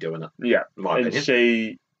should not be doing it, Yeah. in my And opinion.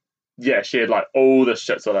 she had like all this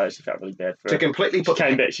shit sort of, she felt really bad for To her. completely put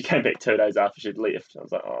She came back 2 days after she'd left. I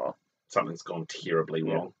was like, oh. Something's gone terribly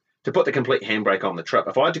wrong. To put the complete handbrake on the trip,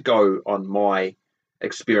 if I had to go on my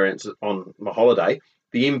experience on my holiday,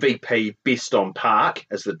 the MVP best on park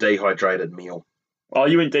is the dehydrated meal. Oh,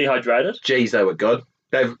 you went dehydrated? Geez, they were good.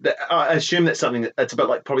 I assume that's something that's a bit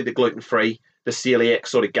like probably the gluten-free, the celiac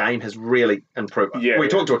sort of game has really improved. Yeah, we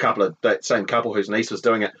talked to a couple of that same couple whose niece was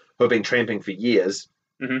doing it, who have been tramping for years,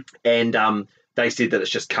 and they said that it's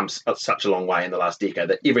just come such a long way in the last decade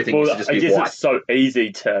that everything used to just I be guess white. it's so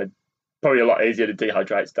easy to, probably a lot easier to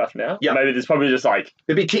dehydrate stuff now. Yeah. Maybe there's probably just like,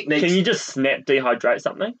 There'd be techniques. can you just snap dehydrate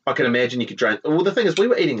something? I can imagine you could drain. Well, the thing is, we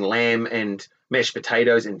were eating lamb and mashed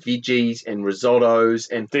potatoes and veggies and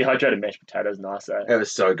risottos, and Dehydrated mashed potatoes, nice. it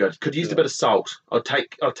was so good. Could use a bit of salt. I'll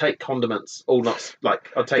take condiments. All not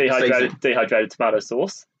like I'll take Dehydrated tomato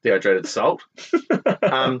sauce. dehydrated salt.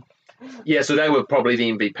 Yeah, so they were probably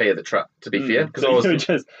the MVP of the trip. To be fair, because I was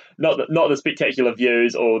just not the spectacular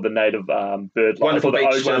views or the native bird life Wonderful or the beach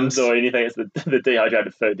oceans swims. or anything. It's the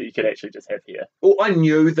dehydrated food that you could actually just have here. well, I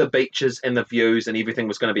knew the beaches and the views and everything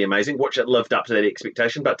was going to be amazing, which it lived up to that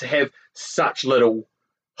expectation. But to have such little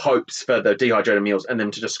hopes for the dehydrated meals and them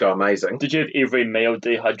to just go amazing. Did you have every meal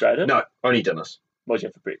dehydrated? No, only dinners. What did you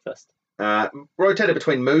have for breakfast? Rotated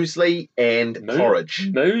between muesli and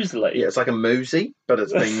porridge. Muesli? Yeah, it's like a mousie, but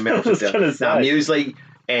it's been melted I was down. gonna say. Muesli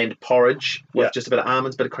and porridge with just a bit of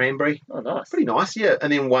almonds, bit of cranberry. Oh, nice. Pretty nice, yeah.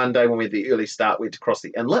 And then one day when we had the early start, we had to cross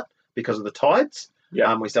the inlet because of the tides.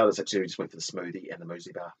 Yeah. We started at 6:30, we just went for the smoothie and the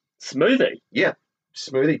muesli bar. Smoothie?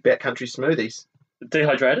 Smoothie, backcountry smoothies.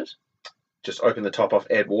 Dehydrated? Just open the top off,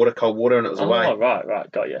 add water, cold water, and it was away. Oh,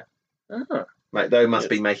 right, got you. Oh. Mate, they must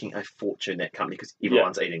be making a fortune, that company, because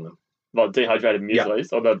everyone's eating them. Well, dehydrated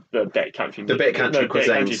mueslis or the backcountry. The backcountry cuisines.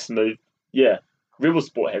 Backcountry smooth. Yeah. Rebel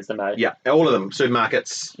Sport has them, eh? Yeah, all of them,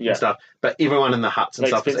 supermarkets and stuff. But everyone in the huts and They're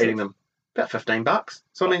stuff is expensive. eating them. About $15.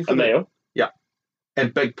 Something for A meal?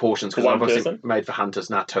 and big portions For because one obviously person? made for hunters.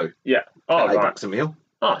 Nah, two. Yeah. Oh, $8 right. a meal.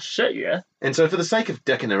 Oh, shit, yeah. And so for the sake of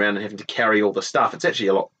dicking around and having to carry all the stuff, it's actually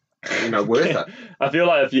a lot, worth it. I feel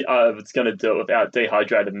like if it's going to do it without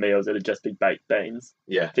dehydrated meals, it'd just be baked beans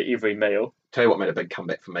Yeah. for every meal. Tell you what made a big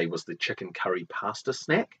comeback for me was the chicken curry pasta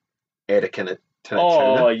snack. Add a tin of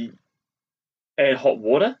Oh, tuna. add hot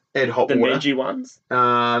water? Add hot The water. Maggi ones? They're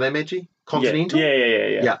Maggi? Continental?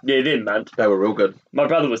 Yeah, they're mint. They were real good. My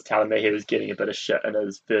brother was telling me he was getting a bit of shit in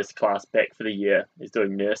his first class back for the year. He's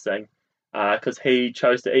doing nursing because he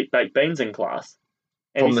chose to eat baked beans in class.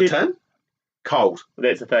 And From he the said, tin? Cold.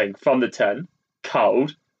 That's the thing. From the tin,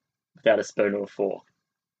 cold, without a spoon or a fork.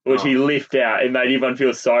 Which he left out and made everyone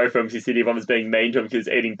feel sorry for him because he said everyone was being mean to him because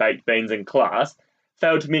he was eating baked beans in class.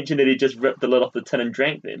 Failed to mention that he just ripped the lid off the tin and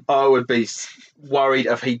drank them. I would be worried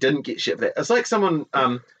if he didn't get shit for that. It's like someone,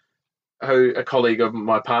 a colleague of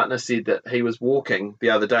my partner said that he was walking the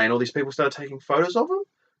other day and all these people started taking photos of him.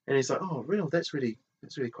 And he's like, oh, really? That's really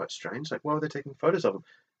quite strange. Like, why were they taking photos of him?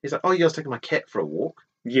 He's like, oh, yeah, I was taking my cat for a walk.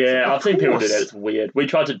 Yeah, Of I've seen people do course. that. It's weird. We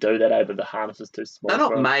tried to do that, but the harness was too small. They're for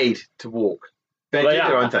not them. made to walk. They They do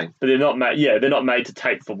their are. own thing. But they're not made. Yeah, they're not made to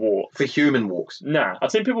take for walks. For human walks. Nah,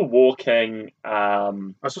 I've seen people walking I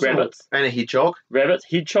saw some rabbits. and a hedgehog. Rabbits,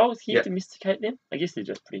 hedgehogs. Can you Yeah. domesticate them? I guess they're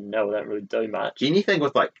just pretty nil. They don't really do much. Anything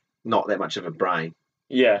with like not that much of a brain.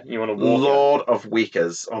 Yeah, you want to walk. Lot of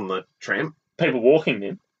weakers on the tramp. People walking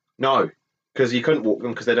them. No, because you couldn't walk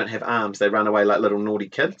them because they don't have arms. They run away like little naughty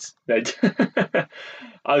kids. They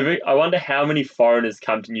I wonder how many foreigners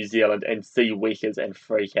come to New Zealand and see weakers and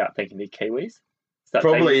freak out thinking they're Kiwis. Start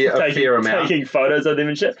Probably a fair amount. Taking photos of them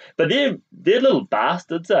and shit. But they're little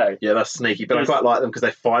bastards, eh? Yeah, they're sneaky, but Yes. I quite like them because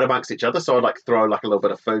they fight amongst each other. So I'd like throw like a little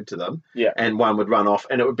bit of food to them. Yeah. And one would run off,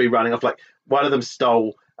 and it would be running off. Like one of them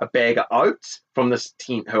stole a bag of oats from this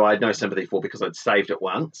tent, who I had no sympathy for because I'd saved it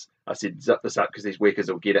once. I said, zip this up because these workers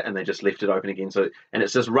will get it, and they just left it open again. So, and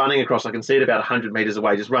it's just running across. I can see it about 100 meters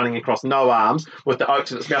away, just running across, no arms, with the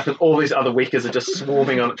oats in its mouth, and all these other workers are just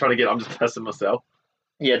swarming on it, trying to get it. I'm just pissing myself.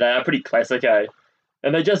 Yeah, they are pretty classic, eh?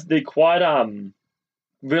 And they're quite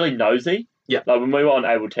really nosy. Yeah. Like when we were on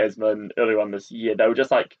Able Tasman earlier on this year, they were just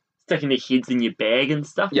like sticking their heads in your bag and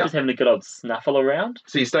stuff, Yeah. just having a good old snuffle around.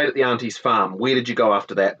 So you stayed at the auntie's farm. Where did you go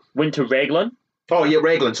after that? Went to Raglan. Oh yeah,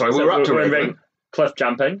 Raglan. Sorry, we So were up to we're in Raglan. Cliff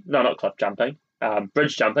jumping. No, not cliff jumping.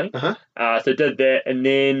 Bridge jumping. Uh-huh. So did that, and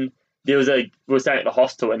then we were staying at the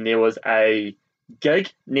hostel, and there was a gig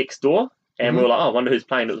next door, and we were like, oh, I wonder who's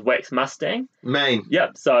playing. It was Wax Mustang. Maine.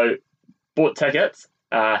 Yep. So bought tickets,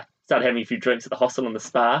 started having a few drinks at the hostel and the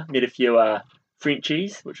spa, met a few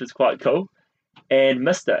Frenchies, which was quite cool, and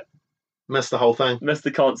missed it. Missed the whole thing. Missed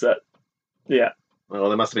the concert. Yeah. Well,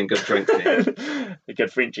 there must have been good drinks there. The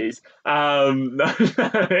good Frenchies. No, I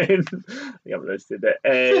think I've said that.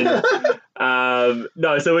 And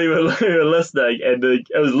no, so we were listening, and it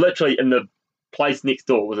was literally in the place next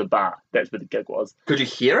door was a bar. That's where the gig was. Could you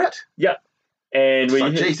hear it? Yep. And It's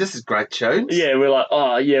like, geez, this is great tunes. yeah, we're like,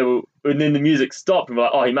 oh yeah. Well, and then the music stopped, and we're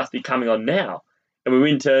like, oh, he must be coming on now. And we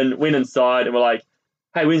went inside, and we're like,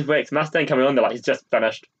 hey, when's Wax Mustang coming on? They're like, he's just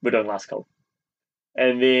finished. We're doing last call.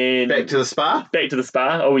 And then Back to the spa? Back to the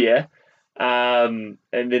spa, oh yeah. And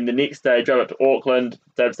then the next day, drove up to Auckland,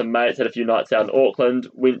 stayed with some mates, had a few nights out in Auckland,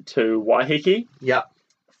 went to Waiheke Yep.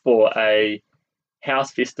 for a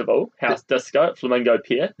house festival, house disco at Flamingo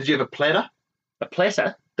Pier. Did you have a platter? A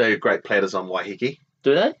platter? They have great platters on Waiheke.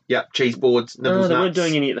 Do they? Yep, cheese boards, nibbles, No, they nuts. weren't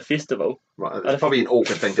doing any at the festival. Right, it's probably an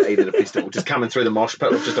awkward thing to eat at a festival. Just coming through the mosh pit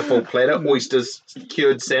with just a full platter, oysters,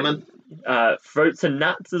 cured salmon. Fruits and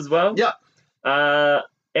nuts as well. Yep.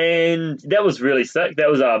 And that was really sick. That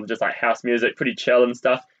was just like house music, pretty chill and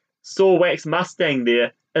stuff. Saw Wax Mustang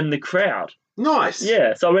there in the crowd. Nice.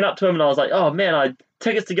 Yeah, so I went up to him and I was like, oh man, I had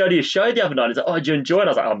tickets to go to your show the other night. He's like, oh, did you enjoy it? I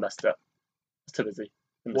was like, oh, I missed it. I was too busy.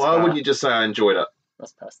 Why would you just say I enjoyed it? I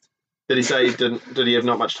was pissed. Did he say he didn't? Did he have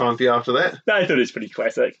not much time for you after that? No, I thought it was pretty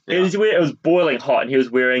classic. Yeah. It was boiling hot and he was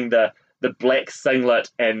wearing the black singlet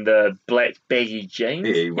and the black baggy jeans.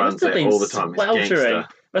 Yeah, he runs must have that been all the time. He's a sweltering. gangster.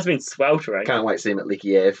 Must have been sweltering. Can't wait to see him at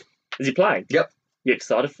Lecky Ave. Is he playing? Yep. You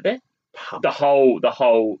excited for that? Pumped. The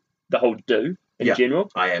whole do in Yeah. general.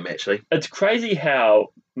 I am actually. It's crazy how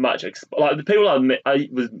much like the people I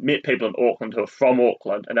met people in Auckland who are from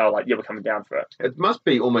Auckland and they were like, yeah, we're coming down for it. It must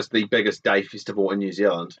be almost the biggest day festival in New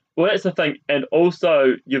Zealand. Well, that's the thing, and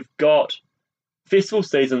also you've got festival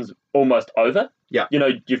season's almost over. Yeah. You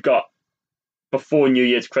know, you've got before New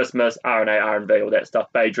Year's, Christmas, R&A, R&B, all that stuff,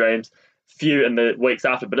 Bay Dreams, few in the weeks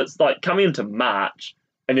after, but it's like coming into March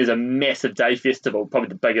and there's a massive day festival, probably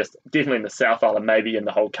the biggest, definitely in the South Island, maybe in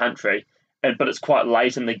the whole country, but it's quite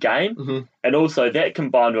late in the game, Mm-hmm. and also that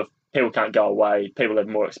combined with people can't go away, people have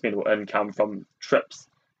more expendable income from trips.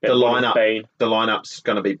 The that would have been. The lineup's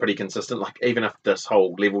going to be pretty consistent. Like even if this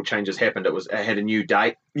whole level changes happened, it had a new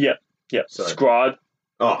date. Yeah. So- Scribe.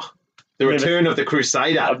 Oh, the return of the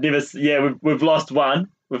Crusader. We've lost one.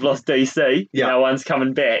 We've lost DC. Yeah. No one's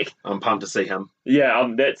coming back. I'm pumped to see him. Yeah,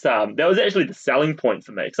 that was actually the selling point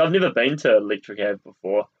for me because I've never been to Electric Ave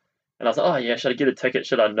before, and I was like, oh yeah, should I get a ticket?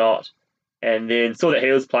 Should I not? And then saw that he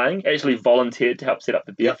was playing. Actually volunteered to help set up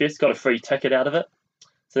the beer fest. Got a free ticket out of it,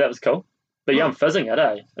 so that was cool. But yeah, I'm fizzing it.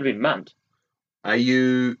 It'd be munt. Are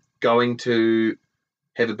you going to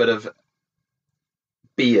have a bit of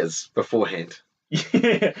beers beforehand?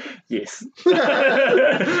 Yes.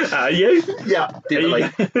 Are you? Yeah, definitely.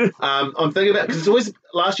 I'm thinking about because it's always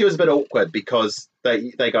last year was a bit awkward because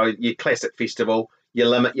they go your classic festival, you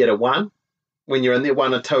limit you to one. When you're in there,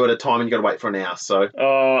 1 or 2 at a time, and you got to wait for an hour. So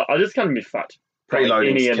I just can't be fucked.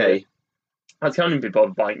 preloading's key. I can't be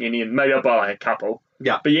bothered buying any, and maybe I'll buy like a couple.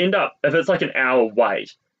 Yeah. But you end up if it's like an hour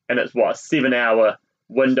wait, and it's what a 7-hour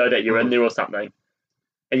window that you're in there or something,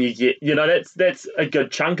 and you get that's a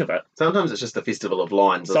good chunk of it. Sometimes it's just a festival of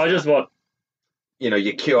lines. So I isn't just it? want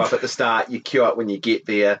you queue up at the start, you queue up when you get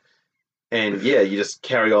there, and you just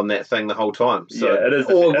carry on that thing the whole time. So Yeah, it is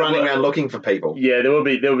the- or it running will- around looking for people. yeah there'll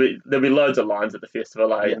be loads of lines at the festival.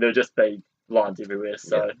 Like Yeah. there'll just be lines everywhere.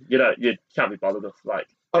 So you can't be bothered with like.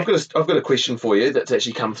 I've got a question for you that's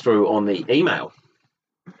actually come through on the email.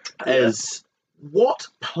 Is what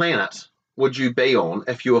planet would you be on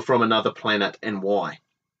if you were from another planet and why?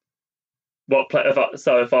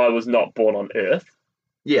 If I was not born on Earth,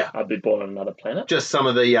 Yeah, I'd be born on another planet. just some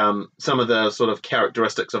of the sort of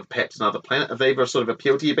characteristics of perhaps another planet. Have they ever sort of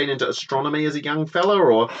appealed to you? Been into astronomy as a young fella,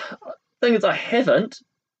 or Thing is, I haven't,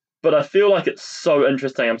 but I feel like it's so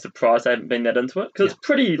interesting. I'm surprised I haven't been that into it because it's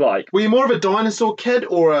pretty like. were you more of a dinosaur kid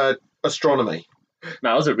or a astronomy?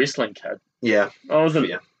 No, I was a wrestling kid. Yeah, I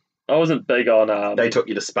wasn't big on. they took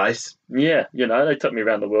you to space. Yeah, they took me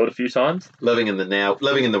around the world a few times. Living in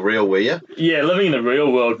the real, were you? Yeah, living in the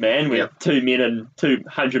real world, man, with Yep. two men in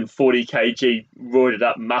 240 kg roided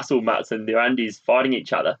up muscle mutts in their undies fighting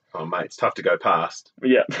each other. Oh mate, it's tough to go past.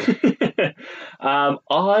 Yeah.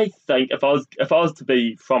 I think if I was to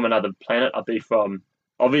be from another planet, I'd be from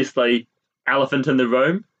obviously elephant in the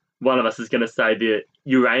room. One of us is going to say the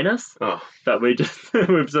Uranus, Oh, but we've sort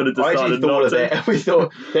of I actually decided thought not of to. that. We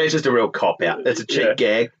thought that's just a real cop out. That's a cheap Yeah.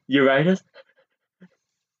 gag. Uranus,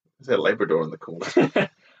 Is that Labrador in the corner?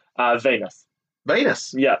 Venus.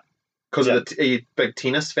 Venus. Yeah, Because Yeah. are you a big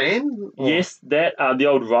tennis fan? Or- Yes, that the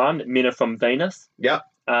old rhyme, men are from Venus. Yep.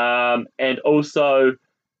 And also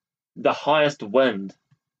the highest winds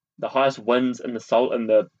in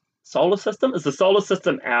the solar system. Is the solar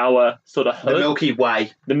system our sort of The hood? Milky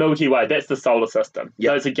Way. The Milky Way. That's the solar system. Yep.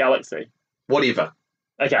 No, it's a galaxy. Whatever.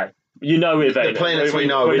 Okay, you know where The Venus. planets we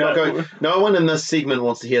know. We're not going. No one in this segment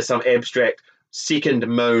wants to hear some abstract second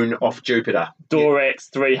moon off Jupiter. Dorax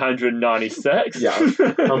 396. Yeah.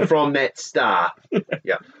 I'm from that star.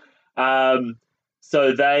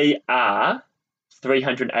 So they are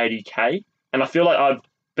 380k, and I feel like I'd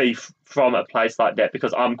be from a place like that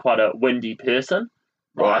because I'm quite a windy person.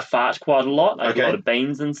 I Right. fart quite a lot. I have Okay. a lot of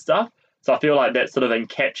beans and stuff. So I feel like that's sort of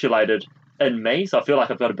encapsulated in me. So I feel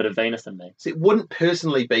like I've got a bit of Venus in me. See, it wouldn't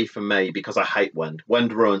personally be for me because I hate wind.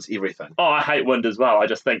 Wind ruins everything. Oh, I hate wind as well. I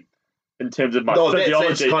just think in terms of my Oh, that's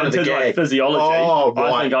physiology, kind of the gag. Oh, I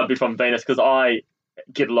right. think I'd be from Venus because I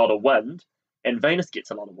get a lot of wind, and Venus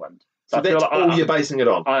gets a lot of wind. So I feel that's like all you're basing it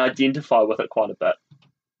on. I identify with it quite a bit.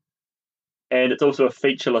 And it's also a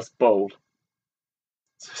featureless bull.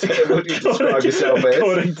 What do you describe yourself as?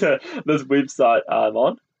 According to this website I'm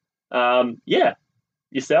on. Yeah.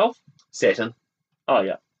 Yourself? Saturn. Oh,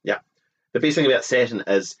 yeah. The best thing about Saturn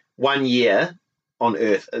is 1 year on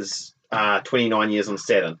Earth is 29 years on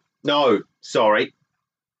Saturn. No, sorry.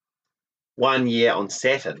 1 year on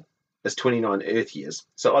Saturn is 29 Earth years.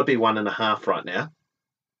 So I'd be 1.5 right now.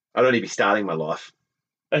 I'd only be starting my life.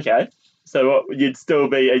 Okay. So what, you'd still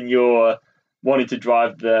be in your wanting to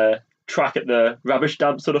drive the truck at the rubbish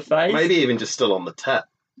dump sort of phase? Maybe even just still on the tip.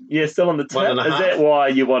 Yeah, still on the tip. 1.5. Is that why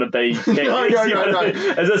you want to be? No.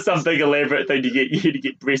 Is this some big elaborate thing to get you to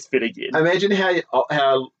get breastfed again? Imagine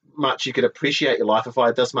how much you could appreciate your life if I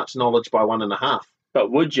had this much knowledge by 1.5.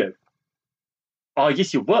 But would you? Oh, I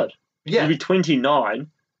guess you would. Yeah, You'd be 29.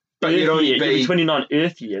 but you'd only You'd be 29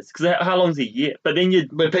 Earth years. Because how long's a year? But then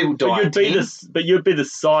But people die. you'd at be 10. this. But you'd be the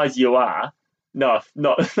size you are. No,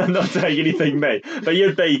 not I'm not saying anything me. But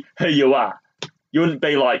you'd be who you are. You wouldn't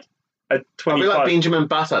be like a I'd 25. be like Benjamin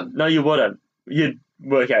Button. No, you wouldn't. You'd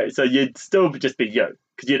work out. So you'd still just be you.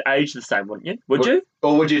 Because you'd age the same, wouldn't you? Would you?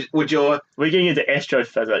 Or would your We're getting into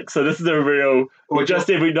astrophysics, so this is a real. We Would just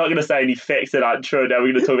said we're not going to say any facts that aren't true. Now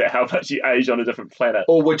we're going to talk about how much you age on a different planet.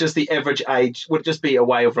 or would just the average age would just be a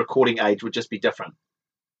way of recording age would just be different?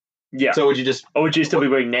 Yeah. So would you just Or would you still be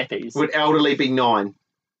wearing nappies? would elderly be 9?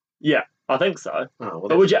 Yeah, I think so. Oh, well,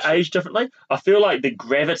 But would you that's- age differently? I feel like the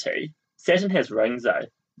gravity. Saturn has rings though.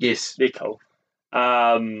 Yes, They're cool.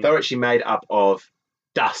 they're actually made up of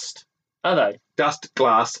dust, Are they? dust,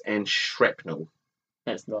 glass, and shrapnel,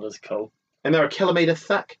 That's not as cool. and they're a kilometre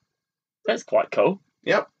thick. That's quite cool.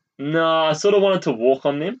 Yep. No, I sort of wanted to walk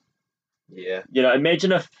on them. Yeah. You know,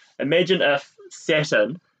 imagine if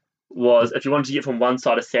Saturn was, if you wanted to get from one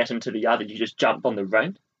side of Saturn to the other, you just jump on the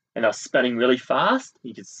ring and they're spinning really fast.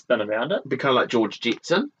 You could spin around it. Be kind of like George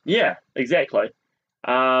Jetson. Yeah, exactly.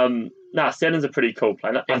 Saturn's a pretty cool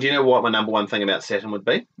planet. And do you know what my number one thing about Saturn would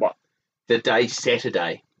be? What? The day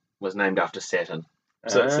Saturday was named after Saturn.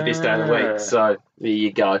 So it's the best day of the Ah, week. So there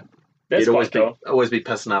you go. That's You'd always quite cool. always be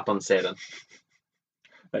pissing up on Saturn.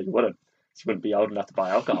 No, you wouldn't. You wouldn't be old enough to buy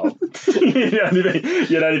alcohol. you'd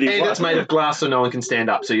only be And one. it's made of glass, so no one can stand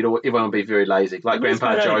up. So everyone would be very lazy, like Maybe it's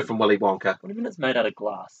Grandpa made Joe out- from Willy Wonka. What do you mean it's made out of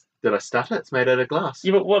glass? Did I stutter? It's made out of glass.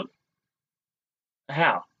 Yeah, but what?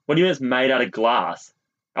 How? What do you mean it's made out of glass?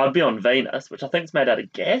 I'd be on Venus, which I think is made out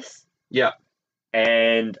of gas. Yeah.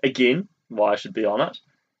 And again, why I should be on it.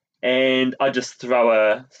 And I just throw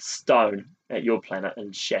a stone at your planet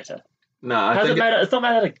and shatter. No, How's it made out? It's not made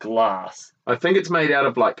out of glass. I think it's made out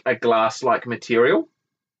of like a glass-like material.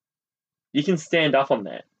 You can stand up on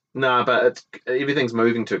that. No, but everything's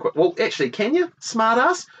moving too quick. Well, actually, can you?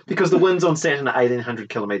 Smartass? Because the winds on Saturn are 1,800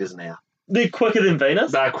 kilometres an hour. They're quicker than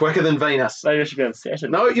Venus. They're quicker than Venus. Maybe I should be on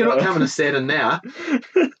Saturn. No, you're not coming to Saturn now.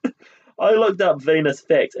 I looked up Venus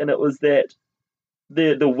facts, and it was that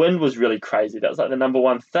the wind was really crazy. That was like the number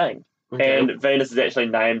one thing. Okay. And Venus is actually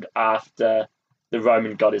named after the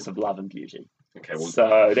Roman goddess of love and beauty. Okay, well,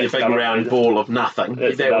 So you that's big another round reason. ball of nothing.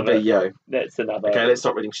 That's That would be you. That's another. Okay, let's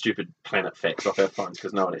stop reading stupid planet facts off our phones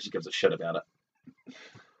because no one actually gives a shit about it.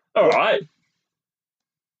 All right.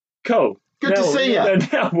 Cool. Good to see ya.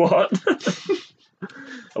 Now what?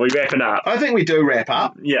 Are we wrapping up? I think we do wrap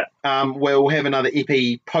up. Yeah, We'll have another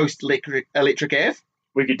EP post Electric Ave.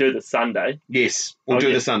 we could do this Sunday. Yes, we'll I'll do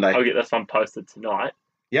get- the Sunday. I'll get this one posted tonight.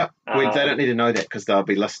 Yep. They don't need to know that because they'll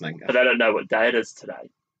be listening. But they don't know what day it is today.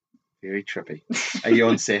 Very trippy. Are you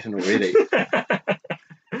on Saturn already?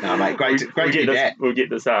 No, mate. Great to be back. We'll get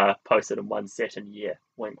this posted in one Saturn year.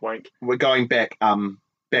 Wink, wink. We're going back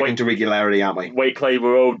back Wait. into regularity, aren't we? Weekly,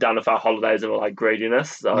 we're all done with our holidays and all our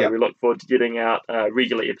greediness. So Yep. we look forward to getting out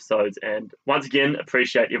regular episodes. And once again,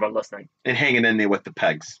 appreciate everyone listening. And hanging in there with the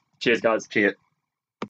pigs. Cheers, guys. Cheers.